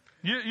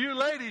 You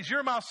ladies,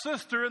 you're my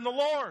sister in the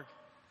Lord.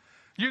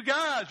 You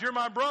guys, you're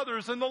my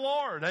brothers in the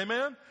Lord.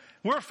 Amen?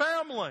 We're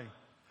family.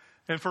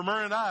 And for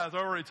Murray and I, as I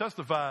already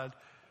testified,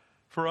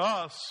 for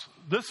us,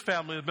 this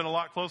family has been a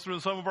lot closer than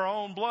some of our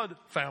own blood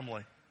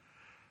family.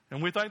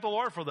 And we thank the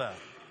Lord for that.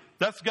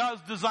 That's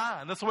God's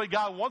design. That's the way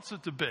God wants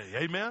it to be.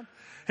 Amen?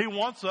 He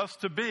wants us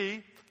to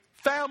be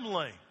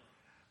family.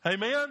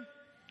 Amen?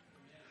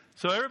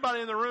 So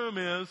everybody in the room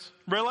is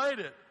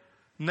related.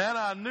 And that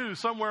I knew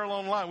somewhere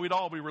along the line we'd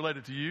all be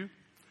related to you.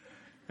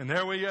 And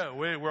there we go.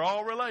 We're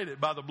all related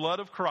by the blood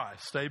of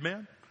Christ.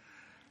 Amen?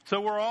 So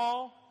we're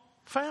all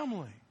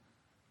family.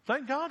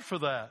 Thank God for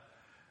that.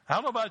 I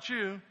don't know about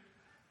you,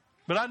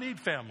 but I need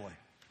family.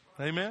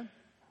 Amen?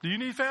 Do you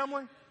need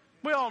family?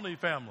 We all need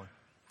family.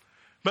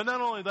 But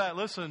not only that,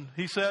 listen,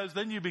 He says,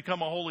 then you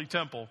become a holy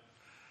temple.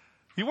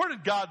 Where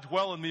did God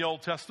dwell in the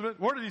Old Testament?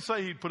 Where did He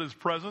say He'd put His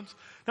presence?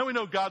 Now we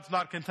know God's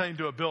not contained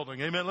to a building.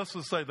 Amen? Let's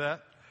just say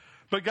that.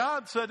 But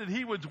God said that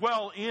He would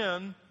dwell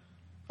in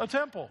a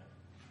temple.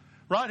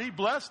 Right? He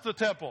blessed the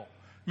temple.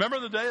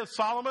 Remember the day of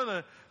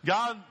Solomon?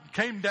 God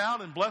came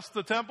down and blessed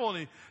the temple, and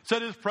He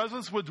said His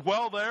presence would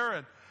dwell there.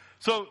 And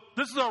so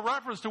this is a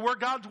reference to where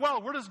God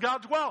dwells. Where does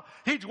God dwell?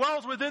 He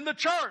dwells within the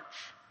church.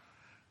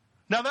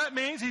 Now that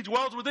means He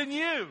dwells within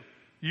you.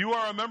 You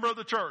are a member of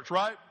the church,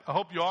 right? I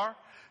hope you are.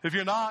 If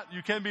you're not,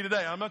 you can be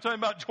today. I'm not talking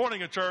about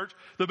joining a church,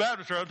 the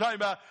Baptist church. I'm talking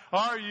about,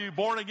 are you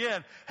born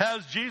again?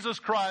 Has Jesus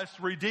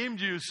Christ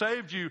redeemed you,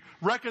 saved you,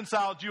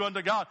 reconciled you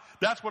unto God?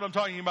 That's what I'm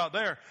talking about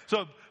there.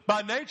 So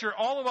by nature,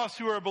 all of us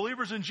who are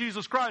believers in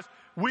Jesus Christ,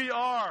 we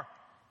are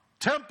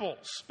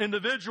temples,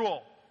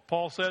 individual.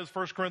 Paul says,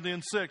 1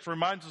 Corinthians 6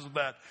 reminds us of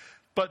that.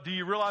 But do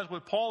you realize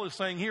what Paul is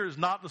saying here is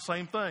not the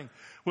same thing?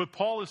 What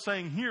Paul is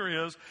saying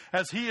here is,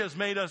 as he has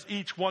made us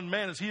each one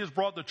man, as he has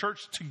brought the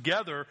church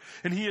together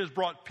and he has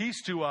brought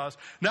peace to us,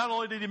 not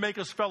only did he make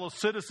us fellow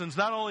citizens,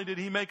 not only did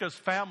he make us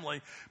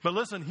family, but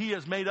listen, he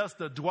has made us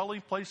the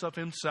dwelling place of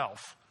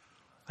himself.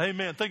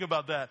 Amen. Think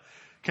about that.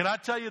 Can I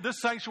tell you, this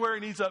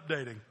sanctuary needs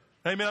updating.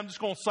 Amen. I'm just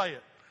going to say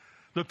it.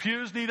 The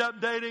pews need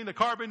updating. The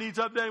carpet needs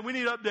updating. We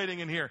need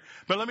updating in here.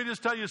 But let me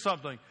just tell you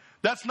something.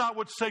 That's not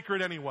what's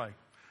sacred anyway.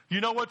 You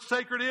know what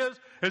sacred is?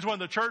 Is when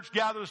the church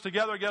gathers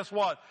together, guess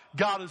what?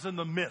 God is in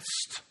the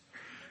midst.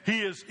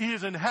 He is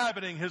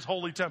inhabiting his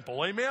holy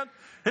temple. Amen?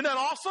 Isn't that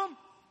awesome?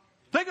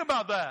 Think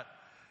about that.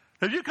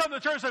 If you come to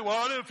church and say,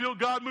 well, I didn't feel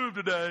God move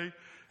today,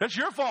 that's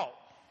your fault.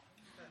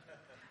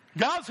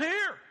 God's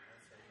here.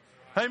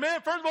 Amen?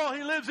 First of all,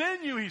 he lives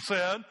in you, he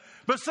said.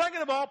 But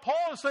second of all,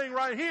 Paul is saying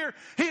right here,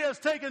 he has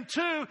taken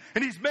two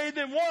and he's made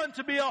them one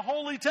to be a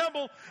holy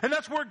temple, and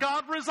that's where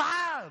God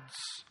resides.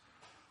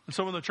 And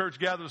so when the church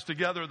gathers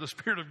together, the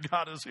Spirit of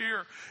God is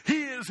here.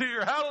 He is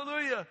here.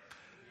 Hallelujah.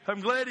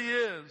 I'm glad he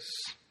is.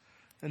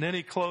 And then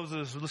he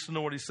closes. Listen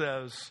to what he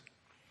says.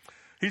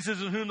 He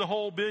says, in whom the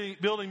whole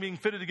building being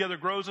fitted together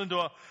grows into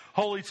a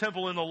holy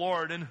temple in the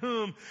Lord. In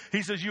whom,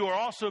 he says, you are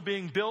also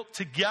being built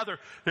together.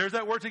 There's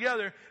that word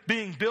together.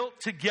 Being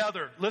built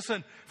together.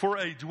 Listen, for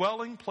a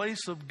dwelling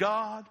place of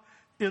God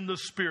in the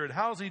Spirit.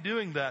 How is he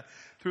doing that?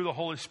 Through the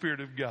Holy Spirit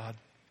of God.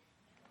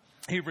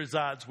 He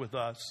resides with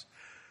us.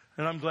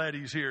 And I'm glad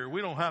he's here.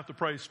 We don't have to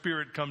pray,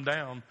 Spirit, come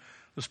down.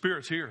 The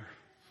Spirit's here.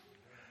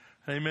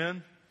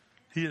 Amen?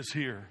 He is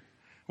here.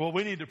 Well,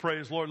 we need to pray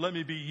is, Lord, let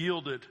me be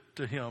yielded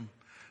to him.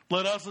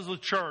 Let us as a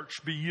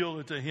church be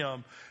yielded to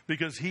him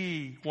because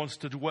he wants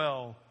to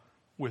dwell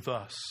with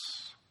us.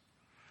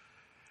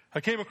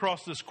 I came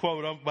across this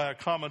quote by a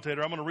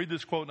commentator. I'm going to read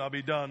this quote and I'll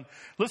be done.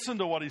 Listen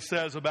to what he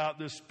says about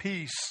this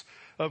peace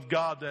of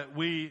God that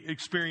we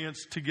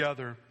experience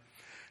together.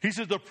 He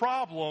says, the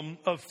problem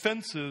of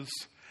fences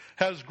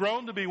has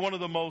grown to be one of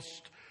the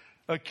most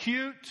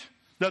acute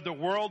that the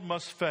world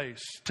must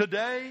face.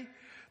 Today,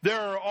 there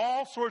are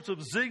all sorts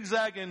of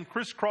zigzag and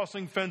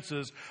crisscrossing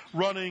fences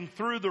running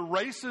through the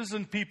races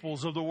and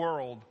peoples of the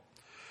world.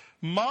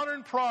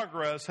 Modern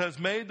progress has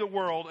made the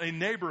world a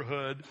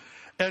neighborhood,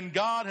 and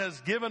God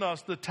has given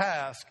us the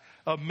task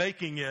of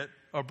making it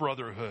a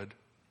brotherhood.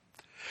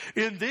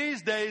 In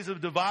these days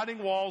of dividing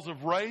walls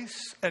of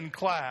race and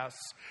class,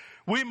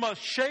 we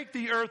must shake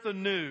the earth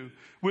anew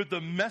with the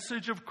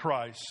message of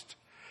Christ,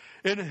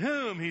 in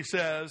whom, he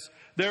says,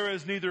 there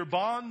is neither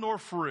bond nor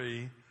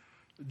free,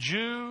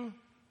 Jew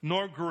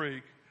nor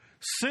Greek,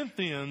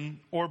 Scythian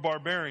or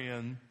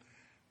barbarian,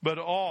 but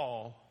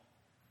all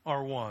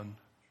are one.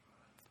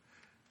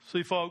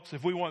 See, folks,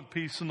 if we want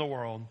peace in the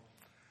world,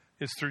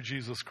 it's through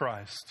Jesus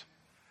Christ.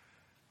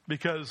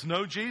 Because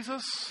no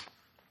Jesus,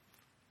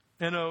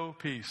 no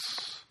peace.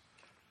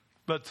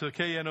 But to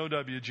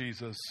K-N-O-W,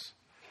 Jesus,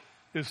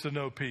 is to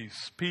know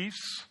peace.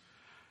 Peace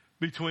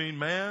between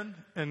man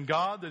and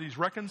God that he's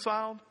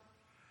reconciled,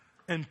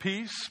 and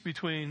peace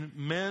between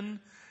men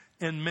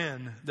and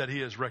men that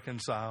he has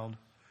reconciled.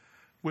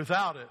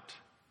 Without it,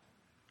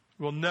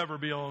 we'll never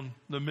be on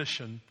the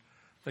mission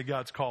that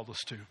God's called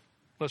us to.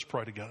 Let's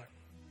pray together.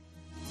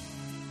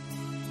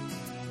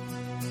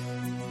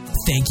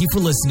 Thank you for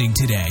listening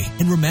today.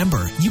 And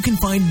remember, you can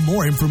find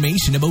more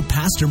information about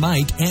Pastor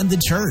Mike and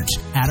the church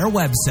at our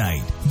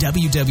website,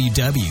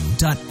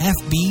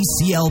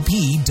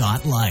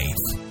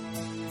 www.fbclp.life.